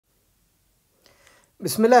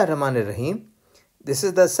Bismillahirrahmanirrahim. This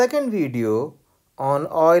is the second video on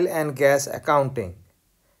oil and gas accounting,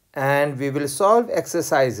 and we will solve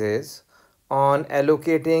exercises on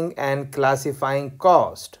allocating and classifying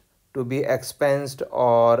cost to be expensed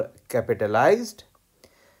or capitalized.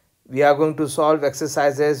 We are going to solve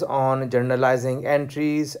exercises on journalizing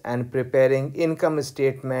entries and preparing income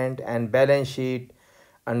statement and balance sheet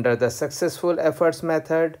under the successful efforts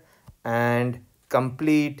method and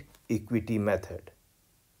complete equity method.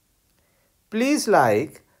 Please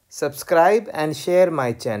like, subscribe and share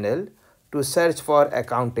my channel to search for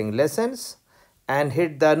accounting lessons and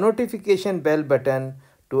hit the notification bell button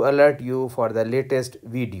to alert you for the latest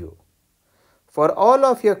video. For all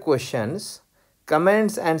of your questions,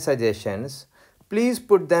 comments and suggestions, please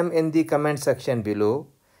put them in the comment section below,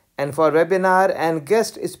 and for webinar and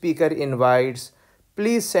guest speaker invites,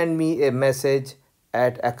 please send me a message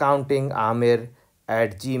at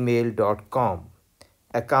accountingamir@gmail.com.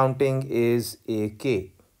 Accounting is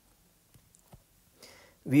AK.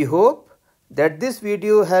 We hope that this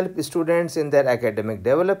video helps students in their academic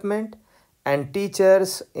development and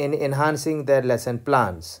teachers in enhancing their lesson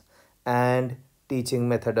plans and teaching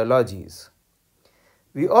methodologies.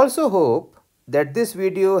 We also hope that this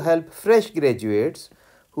video helps fresh graduates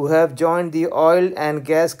who have joined the oil and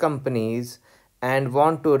gas companies and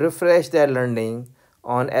want to refresh their learning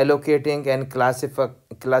on allocating and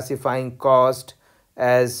classifying cost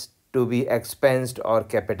as to be expensed or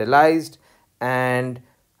capitalized, and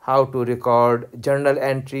how to record journal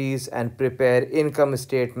entries and prepare income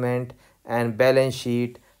statement and balance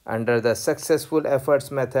sheet under the successful efforts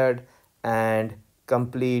method and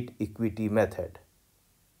complete equity method.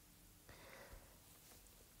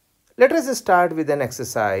 Let us start with an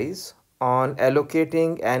exercise on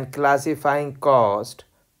allocating and classifying cost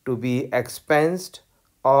to be expensed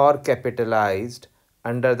or capitalized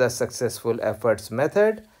under the successful efforts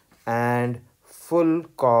method and full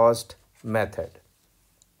cost method.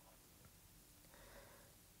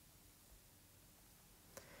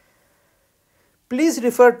 Please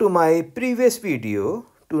refer to my previous video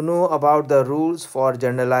to know about the rules for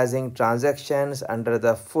journalizing transactions under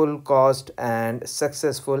the full cost and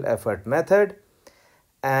successful effort method,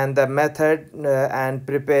 and the method and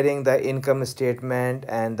preparing the income statement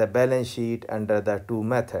and the balance sheet under the two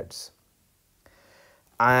methods.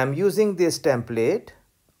 I am using this template,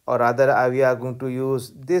 or rather we are going to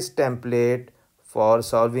use this template for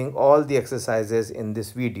solving all the exercises in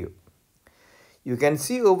this video. You can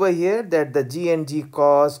see over here that the G&G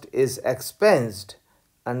cost is expensed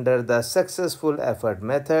under the successful effort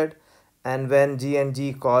method, and when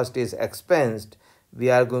G&G cost is expensed,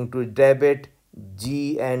 we are going to debit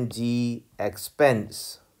G&G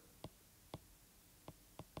expense.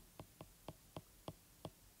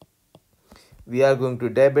 We are going to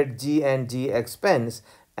debit G&G expense,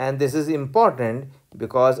 and this is important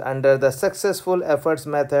because under the successful efforts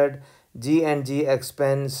method, G&G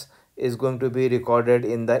expense is going to be recorded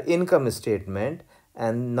in the income statement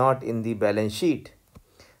and not in the balance sheet.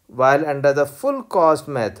 While under the full cost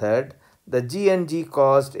method, the G&G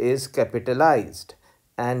cost is capitalized,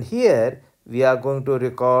 and here we are going to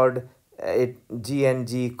record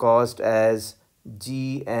G&G cost as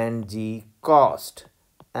G&G cost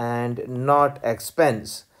and not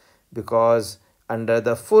expense, because under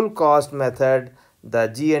the full cost method the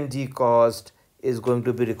G&G cost is going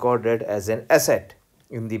to be recorded as an asset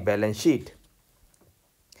in the balance sheet.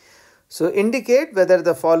 So indicate whether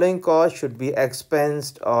the following cost should be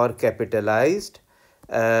expensed or capitalized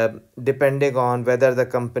depending on whether the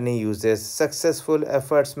company uses successful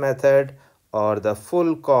efforts method or the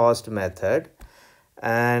full cost method.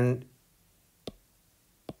 And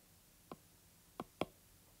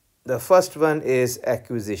the first one is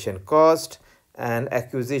acquisition cost, and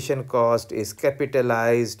acquisition cost is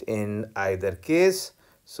capitalized in either case,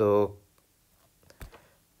 so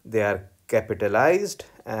they are capitalized.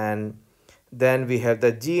 And then we have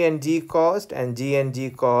the G&G cost, and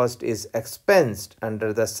G&G cost is expensed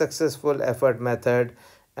under the successful effort method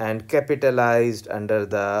and capitalized under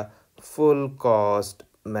the full cost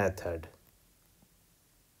method.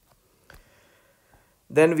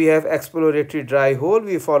 Then we have exploratory dry hole.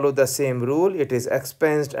 We follow the same rule. It is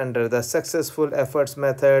expensed under the successful efforts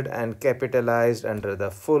method and capitalized under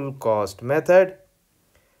the full cost method.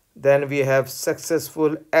 Then we have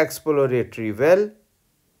successful exploratory well,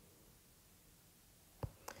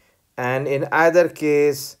 and in either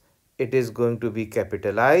case it is going to be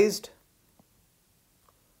capitalized.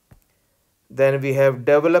 Then we have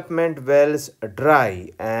development wells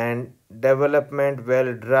dry, and development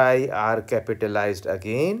well dry are capitalized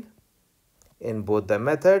again in both the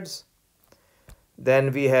methods.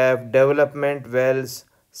 Then we have development wells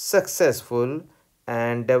successful,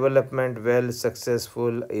 and development well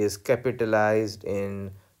successful is capitalized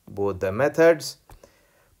in both the methods.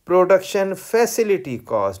 Production facility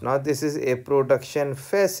cost, now this is a production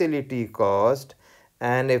facility cost,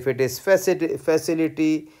 and if it is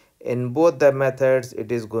facility in both the methods,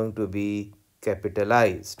 it is going to be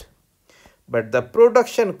capitalized, but the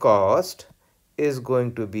production cost is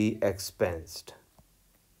going to be expensed.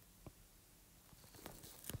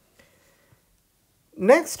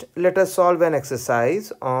 Next, let us solve an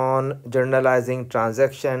exercise on journalizing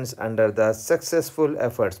transactions under the successful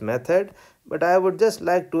efforts method. But I would just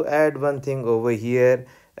like to add one thing over here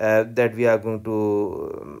that we are going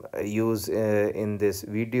to use in this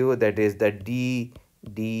video, that is the D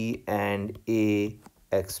and A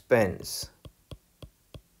expense.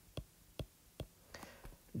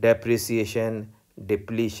 Depreciation,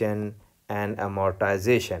 depletion, and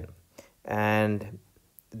amortization, and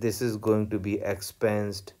this is going to be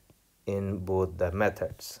expensed in both the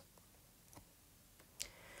methods.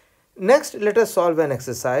 Next, let us solve an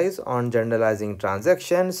exercise on journalizing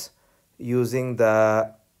transactions using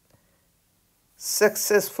the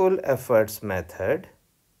successful efforts method.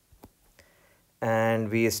 And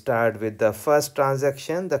we start with the first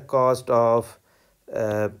transaction, the cost of,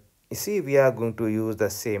 you see, we are going to use the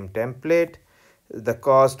same template. The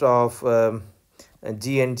cost of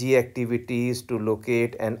G&G activities to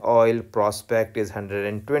locate an oil prospect is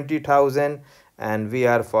 120,000, and we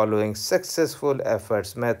are following successful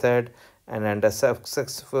efforts method, and under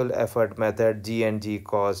successful effort method G&G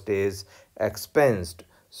cost is expensed.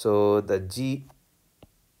 So the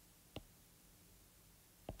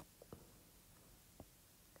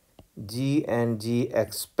G&G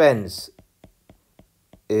expense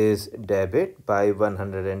is debit by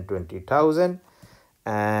 120,000,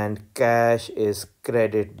 and cash is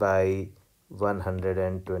credit by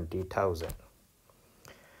 120,000.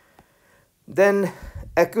 Then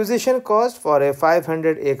acquisition cost for a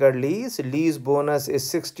 500-acre lease bonus is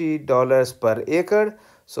 $60 per acre.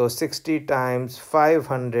 So 60 times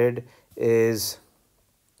 500 is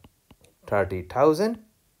 30,000.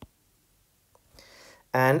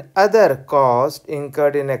 And other cost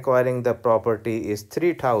incurred in acquiring the property is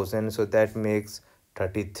 3,000, so that makes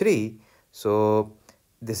 33. So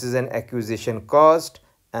this is an acquisition cost,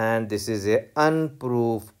 and this is a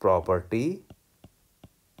unproved property.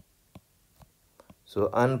 So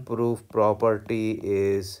unproved property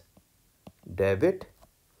is debit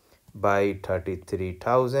by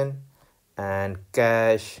 33,000, and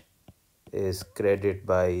cash is credit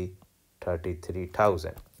by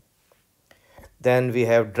 33,000. Then we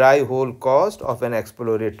have dry hole cost of an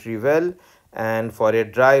exploratory well, and for a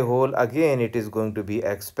dry hole again it is going to be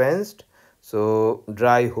expensed. So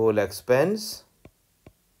dry hole expense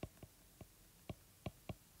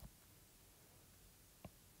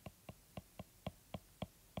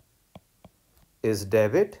is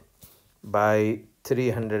debit by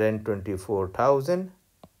 324,000,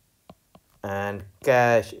 and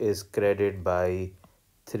cash is credit by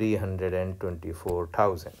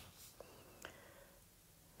 324,000.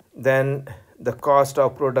 Then the cost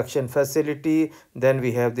of production facility, then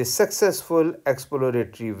we have the successful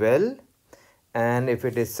exploratory well, and if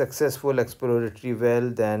it is successful exploratory well,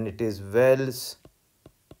 then it is wells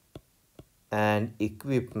and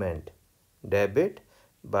equipment debit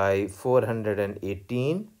by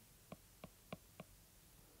 418,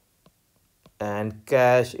 and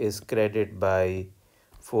cash is credit by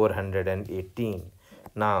 418.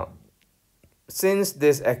 Now since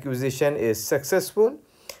this acquisition is successful,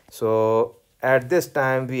 so at this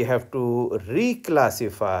time we have to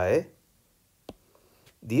reclassify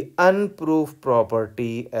the unproved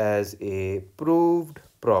property as a proved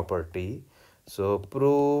property. So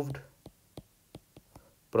proved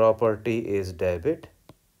property is debit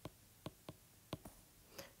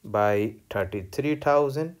by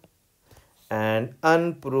 33,000, and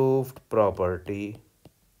unproved property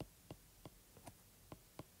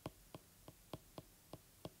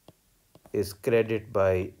is credit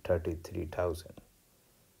by 33,000.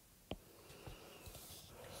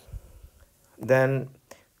 Then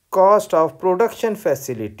cost of production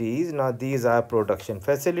facilities. Now these are production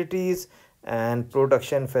facilities, and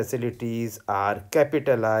production facilities are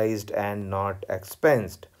capitalized and not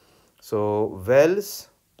expensed. So wells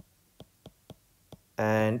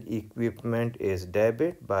and equipment is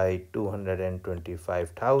debit by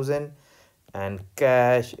 225,000, and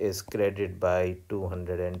cash is credit by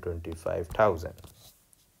 225,000.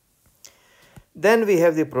 Then we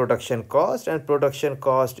have the production cost, and production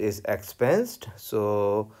cost is expensed.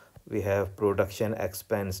 So we have production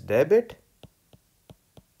expense debit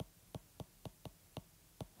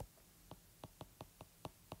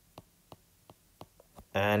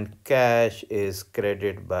and cash is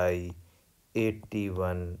credited by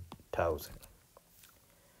 81,000.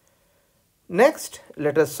 Next,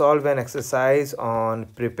 let us solve an exercise on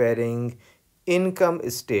preparing income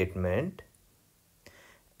statement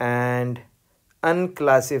and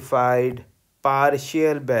unclassified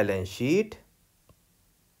partial balance sheet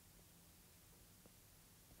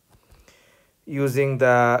using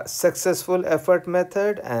the successful effort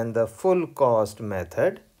method and the full cost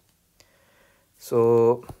method.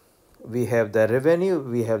 So we have the revenue,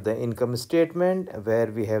 we have the income statement where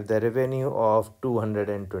we have the revenue of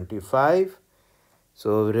 225.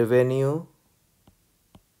 So revenue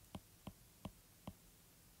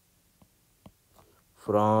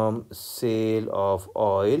from sale of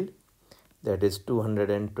oil, that is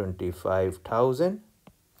 225,000,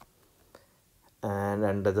 and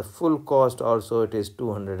under the full cost also it is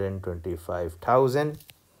 225,000.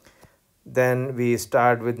 Then we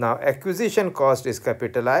start with, now acquisition cost is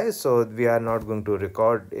capitalized, so we are not going to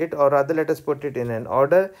record it, or rather let us put it in an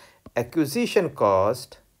order. Acquisition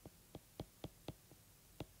cost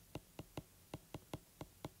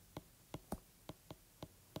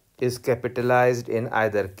is capitalized in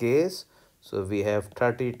either case, so we have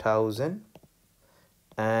 30,000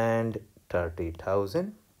 and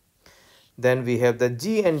 30,000. Then we have the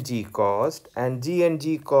G&G cost, and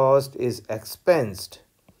G&G cost is expensed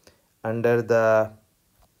under the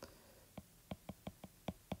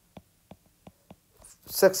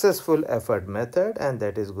successful effort method, and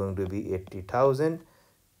that is going to be 80,000,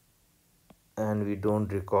 and we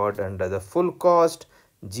don't record under the full cost.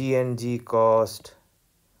 G&G cost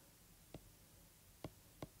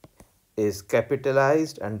is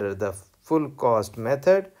capitalized under the full cost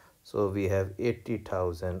method, so we have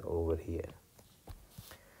 80,000 over here.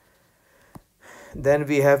 Then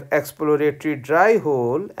we have exploratory dry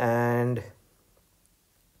hole and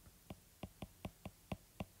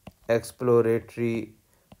exploratory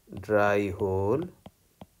dry hole,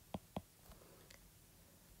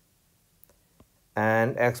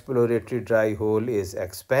 and exploratory dry hole is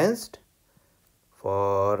expensed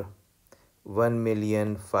for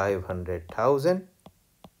 1,500,000,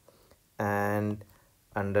 and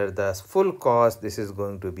under the full cost this is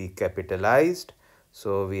going to be capitalized,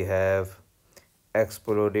 so we have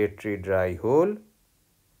exploratory dry hole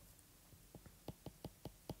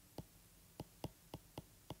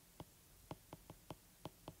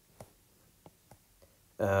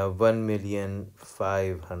uh,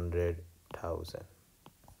 1,500,000.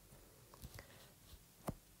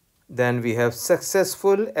 Then we have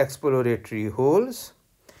successful exploratory holes,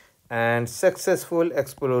 and successful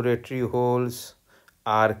exploratory holes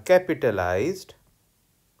are capitalized.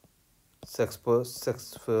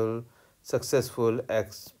 Successful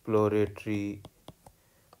exploratory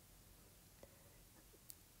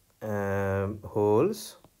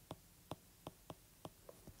holes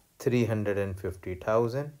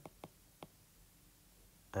 350,000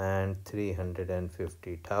 and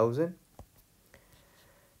 350,000.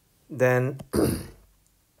 Then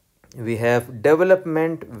we have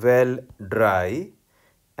development well dry,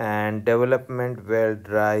 and development well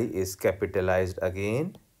dry is capitalized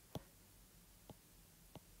again,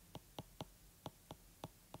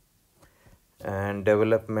 and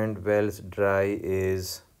development wells dry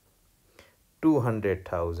is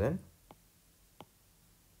 200,000.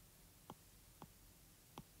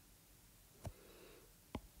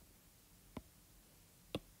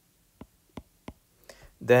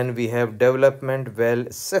 Then we have development well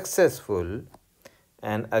successful,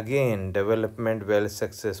 and again development well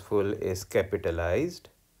successful is capitalized.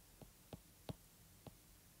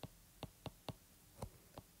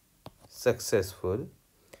 Successful,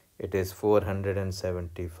 it is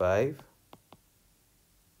 475.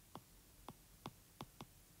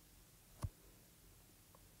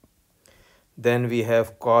 Then we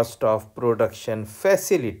have cost of production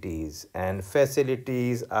facilities, and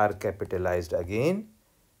facilities are capitalized again.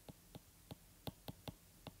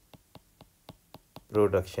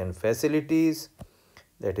 Production facilities,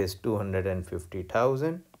 that is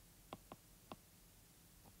 250,000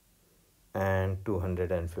 and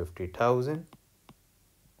 250,000.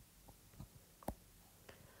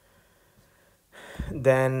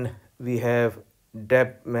 Then we have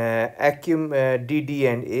DD&A.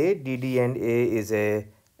 DD&A is a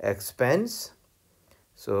expense,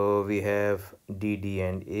 so we have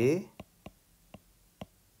DD&A,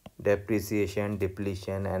 depreciation,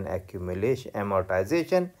 depletion and accumulation,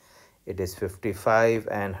 amortization. It is 55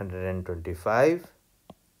 and 125.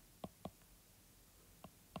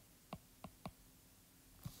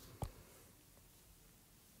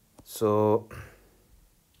 So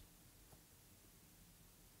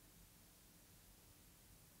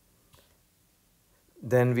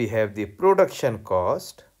Then we have the production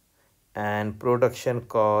cost, and production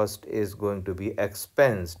cost is going to be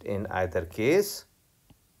expensed in either case.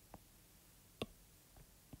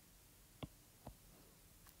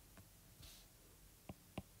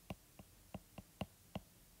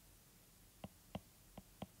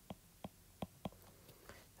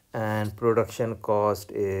 And production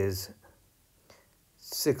cost is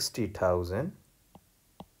 60,000.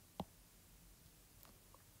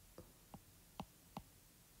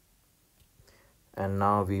 And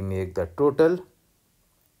now we make the total.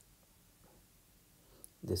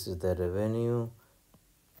 This is the revenue,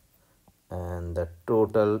 and the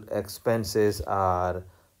total expenses are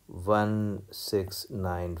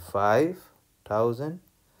 1,695,000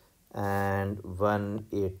 and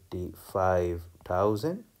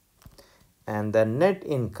 185,000, and the net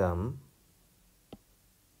income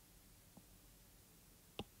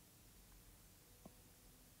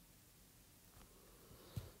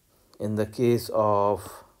in the case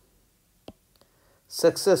of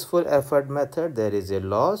successful effort method, there is a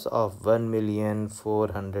loss of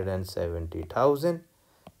 1,470,000,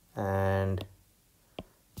 and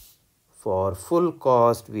for full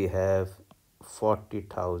cost we have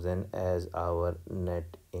 40,000 as our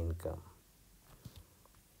net income.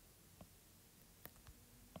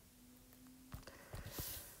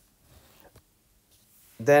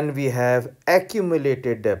 Then we have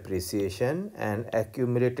accumulated depreciation, and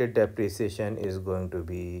accumulated depreciation is going to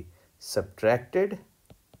be subtracted.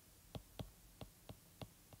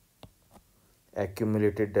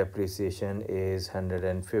 Accumulated depreciation is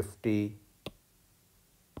 150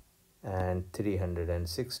 and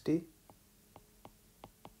 360.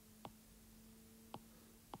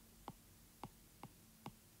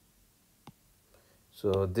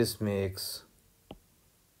 So this makes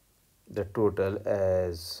the total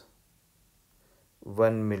as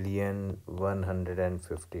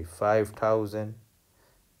 1,155,000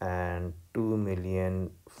 and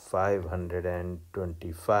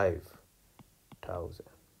 2,525,000.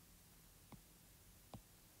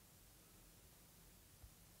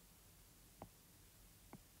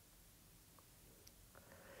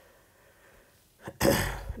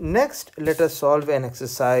 Next, let us solve an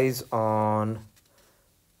exercise on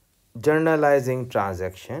journalizing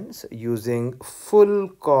transactions using full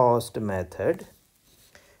cost method.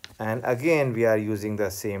 And again, we are using the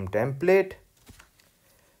same template,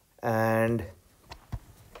 and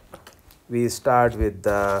we start with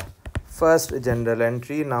the first general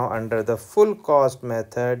entry. Now under the full cost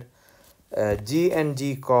method,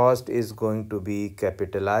 G&G cost is going to be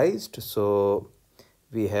capitalized. So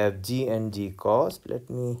we have G&G cost.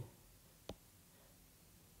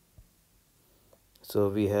 So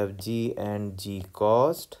we have G&G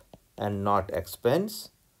cost and not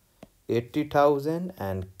expense, 80,000,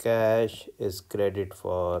 and cash is credit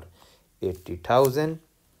for 80,000.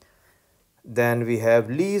 Then we have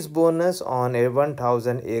lease bonus on a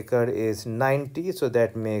 1,000 acre is 90, so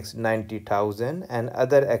that makes 90,000, and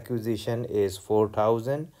other acquisition is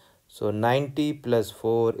 4,000. So 90 plus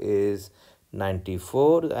 4 is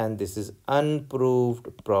 94, and this is unproved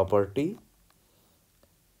property.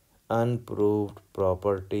 Unproved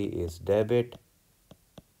property is debit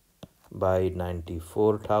by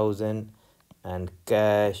 94,000, and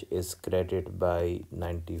cash is credit by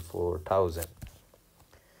 94,000.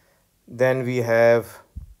 Then we have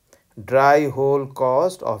dry hole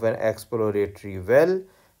cost of an exploratory well,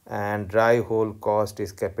 and dry hole cost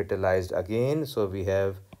is capitalized again. So we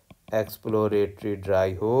have exploratory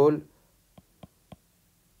dry hole,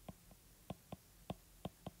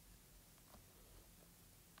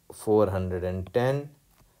 $410,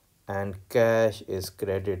 and cash is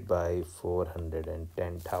credit by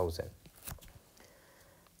 410,000.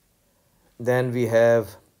 Then we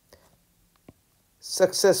have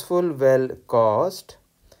successful well cost,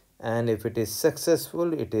 and if it is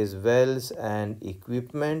successful, it is wells and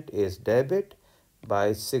equipment is debit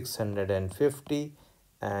by 650,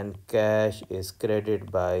 and cash is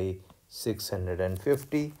credit by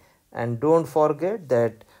 650. And don't forget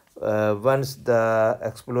that once the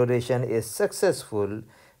exploration is successful,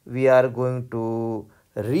 we are going to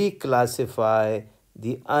reclassify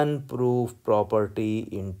the unproved property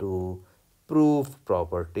into proved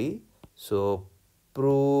property. So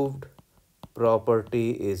proved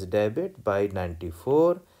property is debit by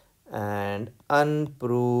 94, and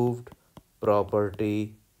unproved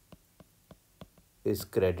property is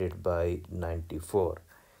credit by 94.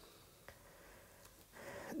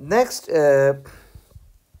 Next,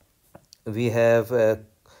 we have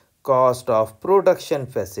cost of production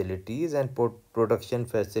facilities, and production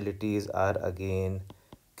facilities are again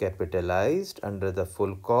capitalized under the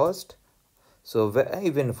full cost. So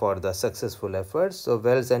even for the successful efforts, so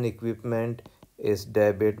wells and equipment is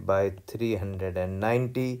debit by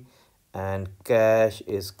 390 and cash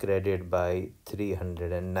is credit by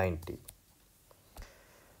 390.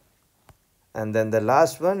 And then the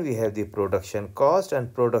last one, we have the production cost,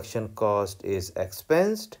 and production cost is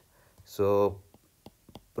expensed. So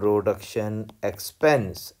production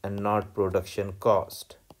expense and not production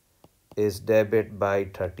cost is debit by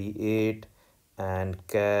 38 and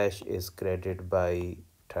cash is credit by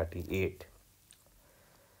 38.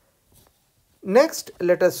 Next,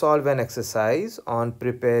 let us solve an exercise on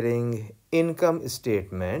preparing income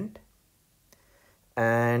statement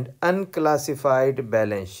and unclassified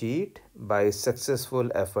balance sheet by successful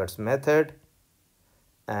efforts method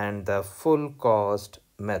and the full cost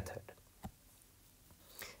method.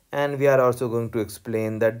 And we are also going to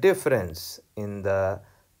explain the difference in the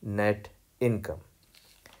net income.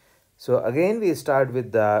 So again, we start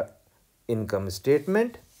with the income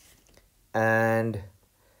statement, and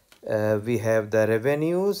we have the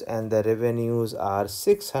revenues, and the revenues are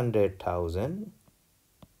 600,000.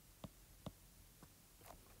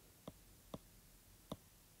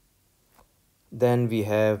 Then we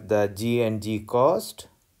have the G&G cost,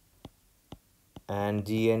 and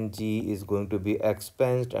G&G is going to be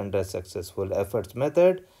expensed under successful efforts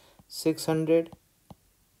method, 600.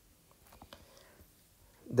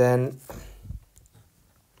 Then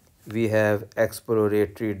we have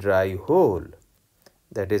exploratory dry hole,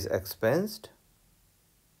 that is expensed.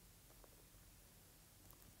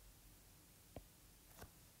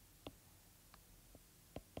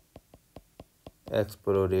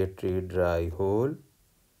 Exploratory dry hole,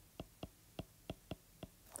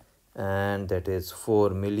 and that is 4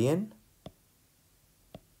 million.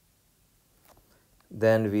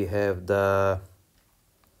 Then we have the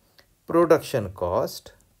production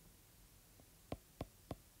cost,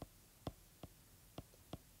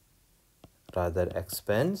 rather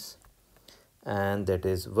expense, and that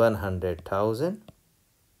is 100,000.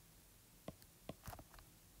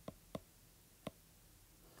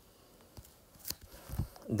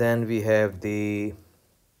 Then we have the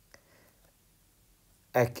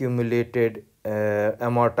accumulated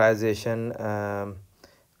amortization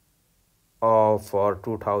of for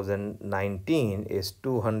 2019 is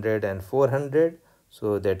 200 and 400,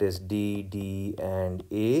 so that is D, D and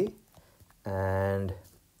A, and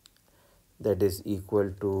that is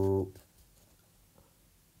equal to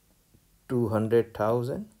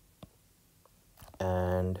 200,000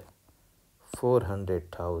 and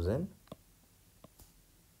 400,000.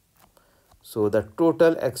 So the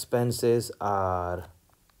total expenses are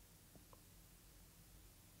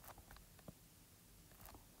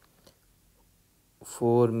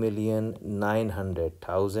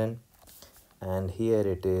 4,900,000, and here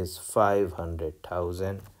it is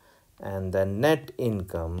 500,000, and the net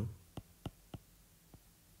income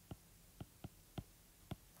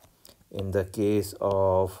in the case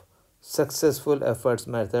of successful efforts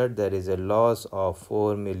method, there is a loss of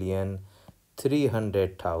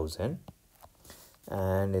 4,300,000,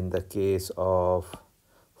 and in the case of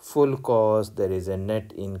full cost, there is a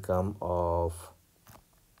net income of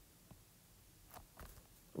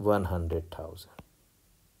 100,000.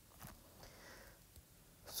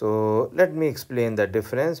 So let me explain the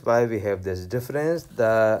difference, why we have this difference.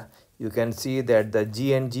 You can see that the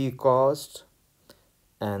G&G cost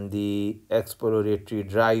and the exploratory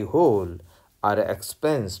dry hole are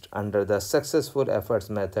expensed under the successful efforts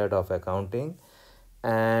method of accounting,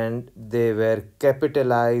 and they were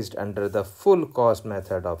capitalized under the full cost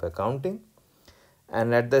method of accounting.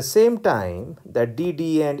 And at the same time, the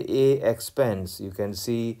DD and A expense, you can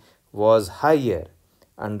see, was higher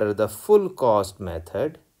under the full cost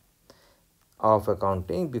method of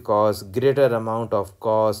accounting, because greater amount of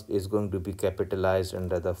cost is going to be capitalized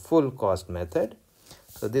under the full cost method.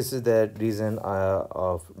 So this is the reason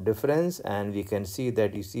of difference, and we can see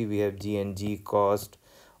that we have G&G cost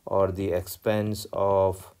or the expense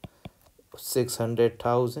of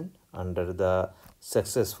 600,000 under the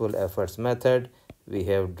successful efforts method. We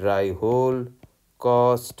have dry hole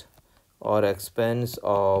cost or expense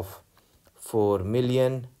of 4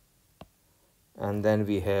 million, and then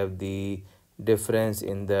we have the difference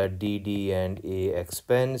in the DD and A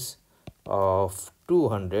expense of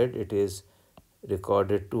 200. It is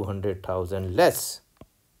recorded 200,000 less.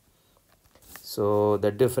 So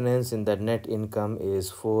the difference in the net income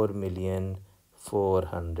is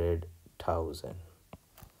 4,400,000.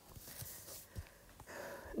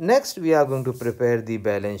 Next, we are going to prepare the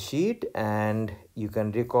balance sheet, and you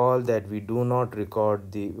can recall that we do not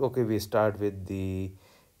record the, we start with the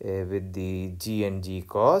G&G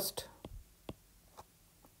cost.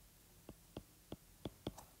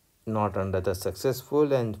 not under the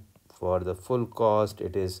successful, and for the full cost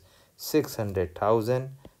it is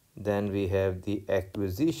 600,000. Then we have the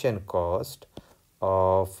acquisition cost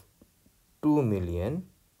of 2 million,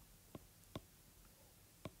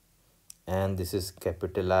 and this is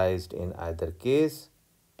capitalized in either case.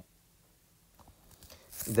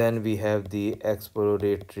 Then we have the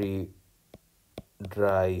exploratory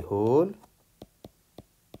dry hole,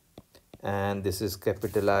 and this is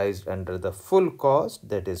capitalized under the full cost,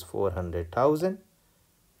 that is 400,000.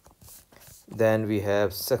 Then we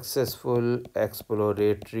have successful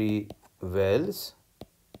exploratory wells,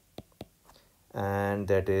 and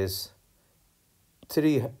that is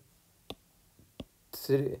 3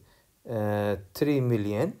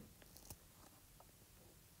 million.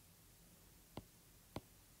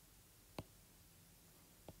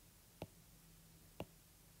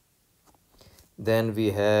 Then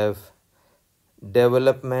we have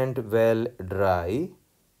development well dry,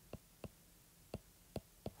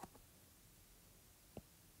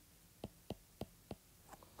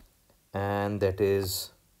 and that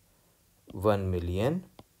is 1 million.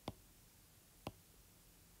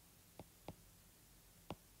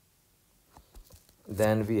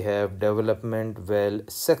 Then we have development well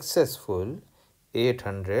successful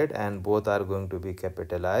 800, and both are going to be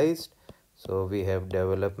capitalized. So we have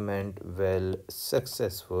development well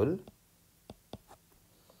successful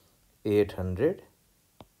 800.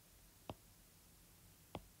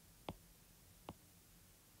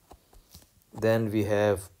 Then we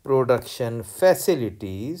have production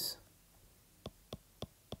facilities,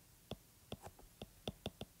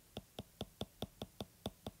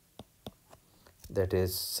 that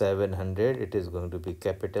is 700. It is going to be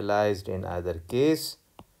capitalized in either case.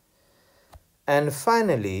 And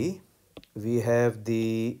finally, we have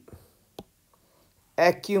the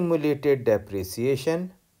accumulated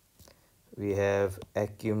depreciation. We have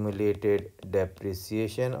accumulated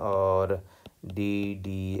depreciation, or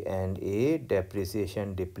DD&A,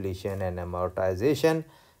 depreciation, depletion and amortization,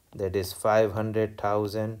 that is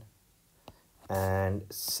 500,000 and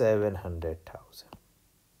 700,000.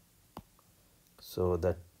 So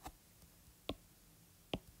the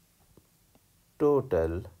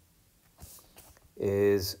total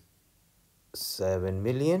is 7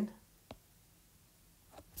 million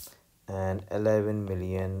and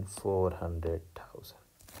 11,400,000.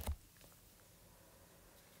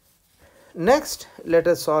 Next, let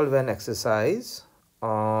us solve an exercise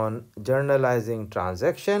on journalizing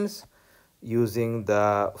transactions using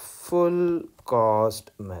the full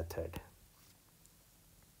cost method.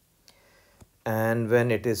 And when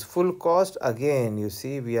it is full cost, again you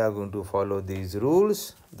see we are going to follow these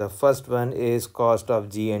rules. The first one is cost of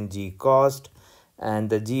G&G cost, and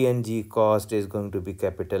the G&G cost is going to be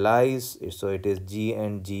capitalized, so it is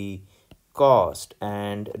G&G cost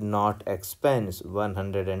and not expense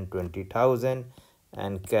 120,000,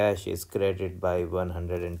 and cash is credited by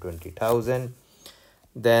 120,000.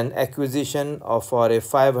 Then acquisition of for a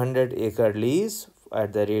 500-acre lease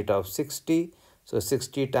at the rate of 60. So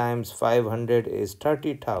 60 times 500 is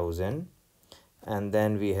 30,000, and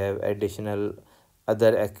then we have additional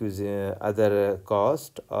other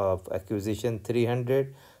cost of acquisition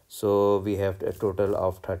 300. So we have a total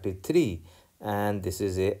of 33, and this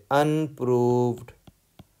is a unproved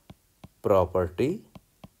property,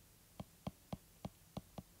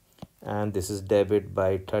 and this is debit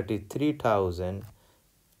by 33,000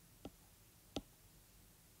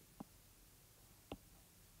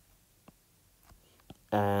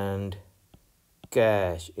 and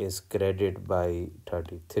cash is credited by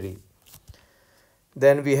 33.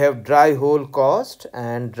 Then we have dry hole cost,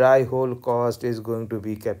 and dry hole cost is going to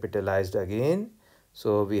be capitalized again.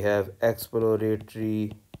 So we have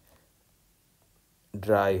exploratory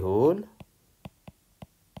dry hole,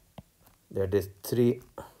 that is 3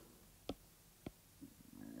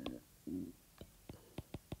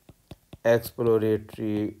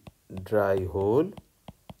 exploratory dry hole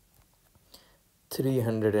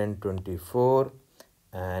 324,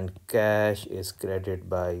 and cash is credited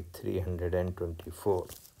by 324.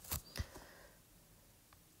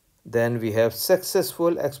 Then we have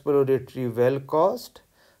successful exploratory well cost.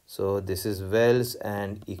 So this is wells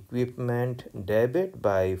and equipment debit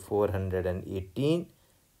by 418.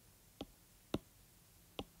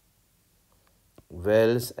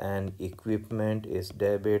 Wells and equipment is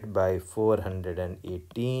debit by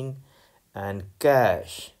 418, and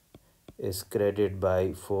cash is credited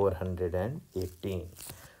by 418.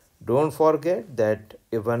 Don't forget that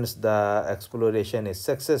once the exploration is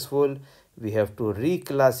successful, we have to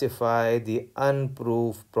reclassify the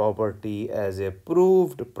unproved property as a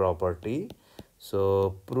proved property.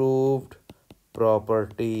 So proved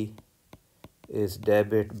property is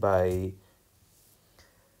debit by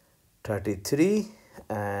 33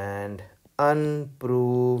 and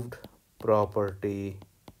unproved property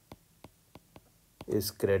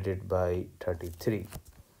is credit by 33.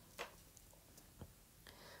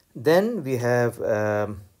 Then we have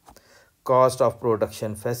cost of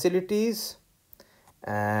production facilities,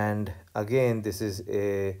 and again this is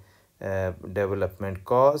a development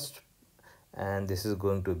cost, and this is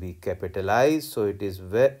going to be capitalized, so it is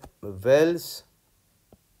wells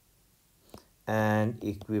and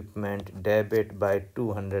equipment debit by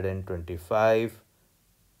 225,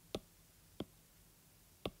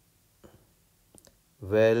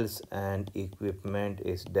 wells and equipment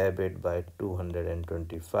is debit by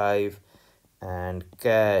 225 and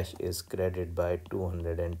cash is credit by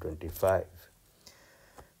 225.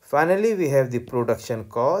 Finally, we have the production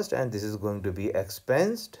cost, and this is going to be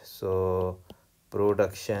expensed. So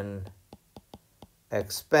production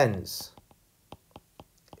expense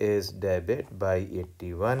is debit by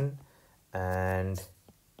 81 and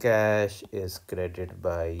cash is credit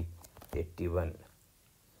by 81.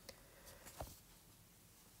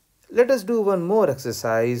 Let us do one more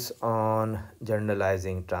exercise on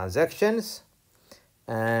journalizing transactions,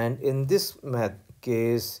 and in this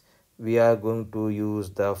case we are going to use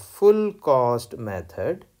the full cost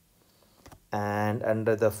method, and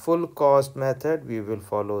under the full cost method we will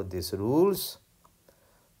follow these rules.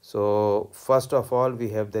 So first of all, we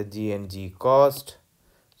have the G&G cost.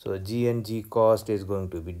 So G&G cost is going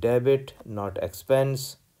to be debit, not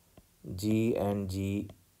expense. G&G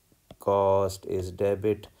cost is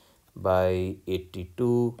debit by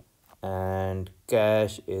 82 and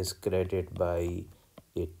cash is credit by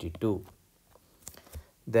 82.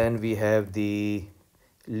 Then we have the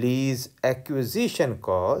lease acquisition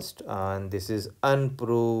cost, and this is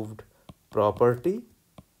unproved property,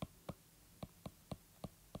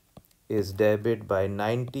 is debit by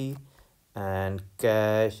 90 and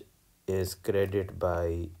cash is credit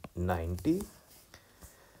by 90.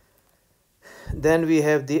 Then we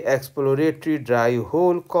have the exploratory dry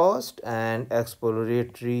hole cost, and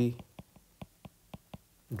exploratory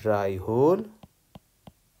dry hole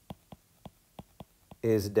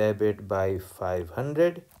is debit by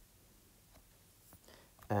 500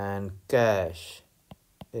 and cash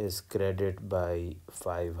is credit by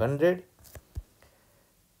 500.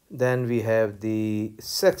 Then we have the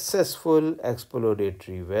successful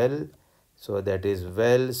exploratory well, so that is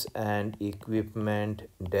wells and equipment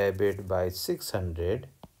debit by 600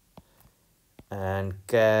 and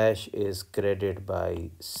cash is credit by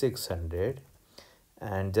 600.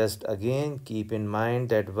 And just again keep in mind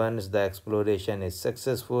that once the exploration is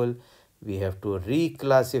successful, we have to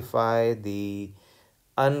reclassify the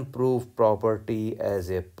unproved property as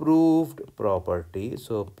a proved property.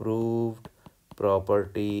 So proved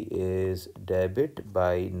property is debit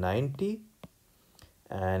by 90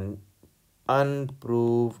 and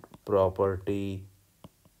unproved property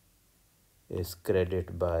is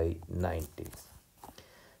credit by 90.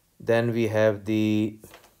 Then we have the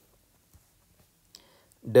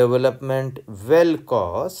development well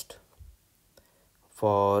cost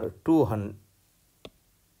for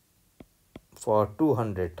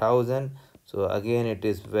 200,000. So again it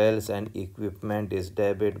is wells and equipment is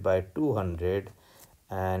debit by 200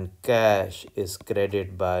 and cash is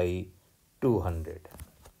credit by 200.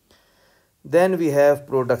 Then we have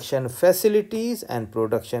production facilities, and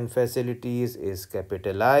production facilities is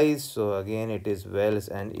capitalized. So again it is wells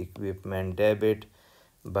and equipment debit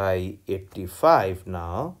by 85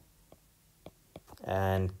 now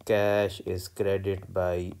and cash is credit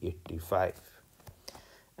by 85.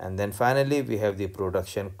 And then finally we have the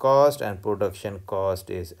production cost, and production cost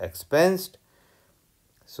is expensed.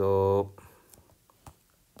 So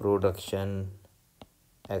production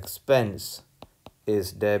expense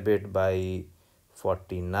is debit by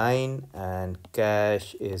 49 and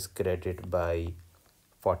cash is credit by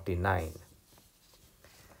 49.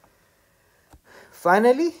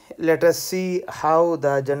 Finally, let us see how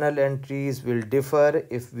the journal entries will differ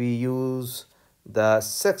if we use the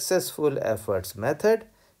successful efforts method.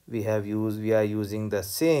 We are using the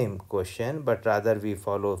same question, but rather we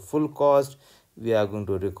follow full cost. We are going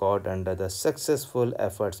to record under the successful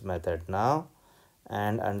efforts method now.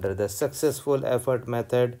 And under the successful effort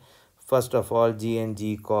method, first of all,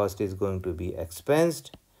 G&G cost is going to be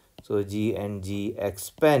expensed. So G&G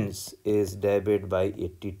expense is debit by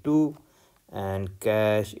 82 and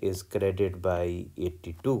cash is credit by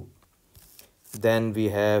 82. Then we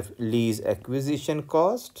have lease acquisition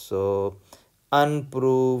cost. So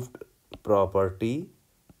unproved property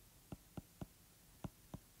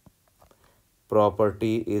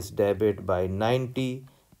property is debit by 90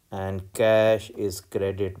 and cash is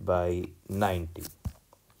credit by 90.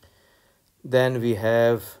 Then we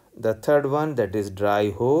have the third one, that is dry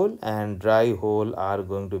hole, and dry hole are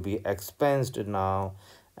going to be expensed now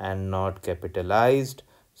and not capitalized.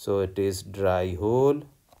 So it is dry hole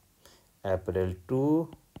April 2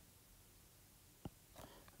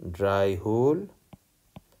 dry hole,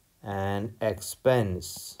 and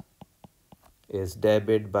expense is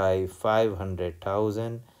debit by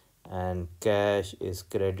 500,000 and cash is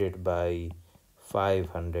credit by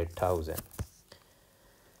 500,000.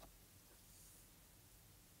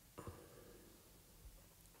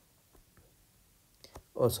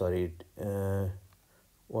 Oh, sorry.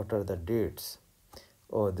 What are the dates?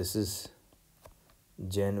 Oh, this is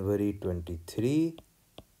January 23.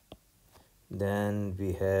 Then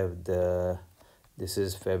we have this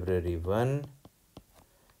is February 1.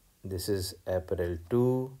 This is April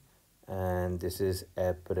 2. And this is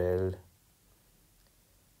April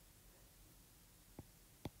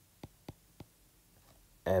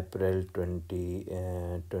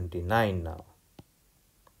 29 now.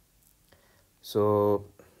 So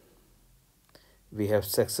we have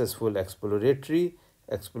successful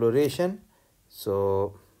exploration.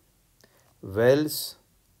 So wells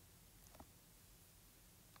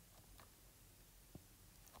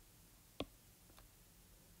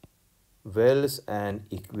and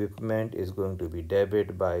equipment is going to be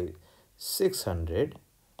debit by 600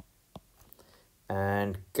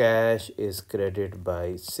 and cash is credit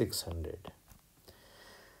by 600.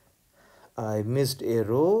 I missed a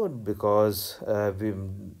row because we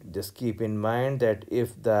just keep in mind that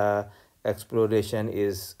if the exploration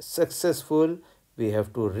is successful, we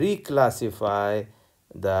have to reclassify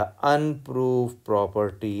the unproved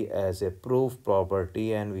property as a proved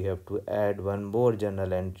property, and we have to add one more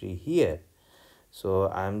journal entry here. So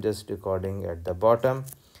I'm just recording at the bottom.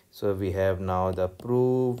 So we have now the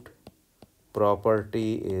proved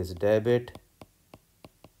property is debit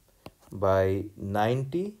by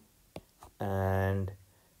 90 and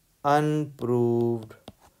unproved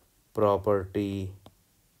property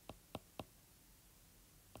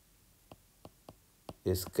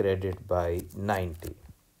is credit by 90.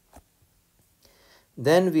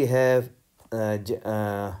 Then we have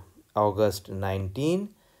August 19th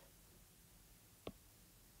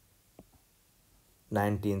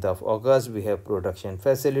of August, we have production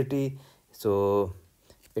facility. So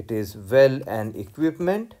it is well and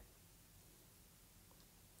equipment.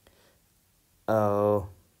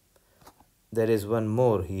 There is one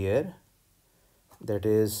more here, that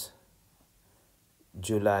is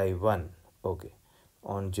July 1. Okay,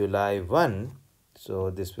 on July 1, so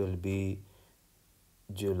this will be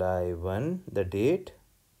July 1, the date,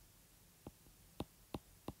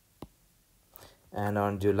 and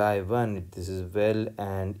on July 1, this is well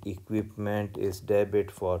and equipment is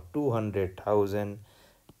debit for 200,000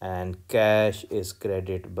 and cash is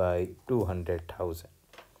credit by 200,000.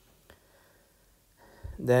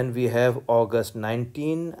 Then we have August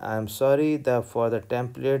 19. I'm sorry, for the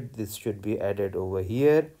template this should be added over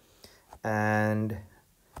here, and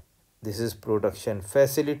this is production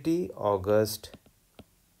facility August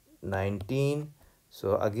 19.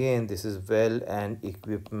 So again, this is well and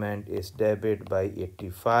equipment is debit by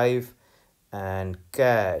 85 and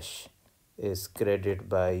cash is credit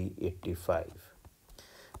by 85.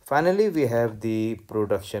 Finally, we have the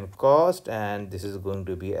production cost, and this is going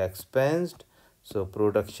to be expensed. So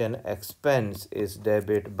production expense is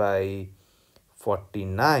debit by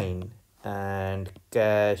 49 and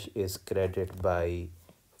cash is credit by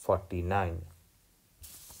 49.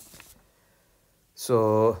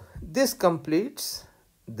 So this completes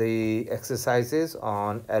the exercises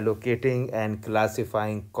on allocating and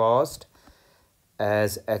classifying cost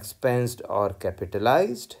as expensed or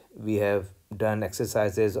capitalized. We have done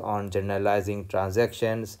exercises on journalizing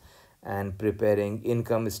transactions and preparing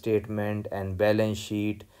income statement and balance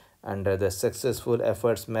sheet under the successful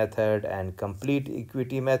efforts method and complete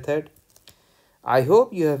equity method. I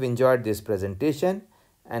hope you have enjoyed this presentation,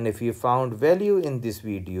 and if you found value in this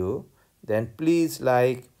video, then please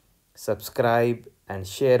like, subscribe and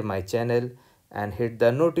share my channel and hit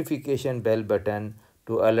the notification bell button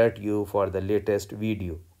to alert you for the latest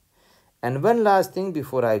video. And one last thing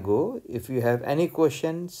before I go, if you have any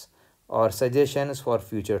questions or suggestions for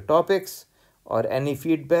future topics or any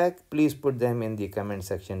feedback, please put them in the comment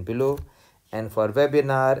section below. And for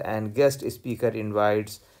webinar and guest speaker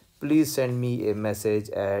invites, please send me a message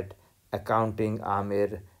at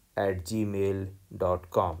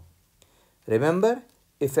accountingamir@gmail.com. Remember,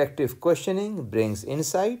 effective questioning brings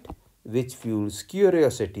insight, which fuels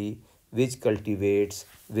curiosity, which cultivates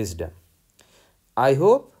wisdom. I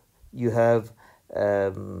hope you have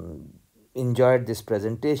enjoyed this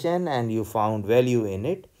presentation and you found value in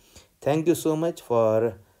it. Thank you so much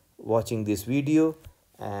for watching this video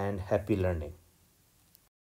and happy learning.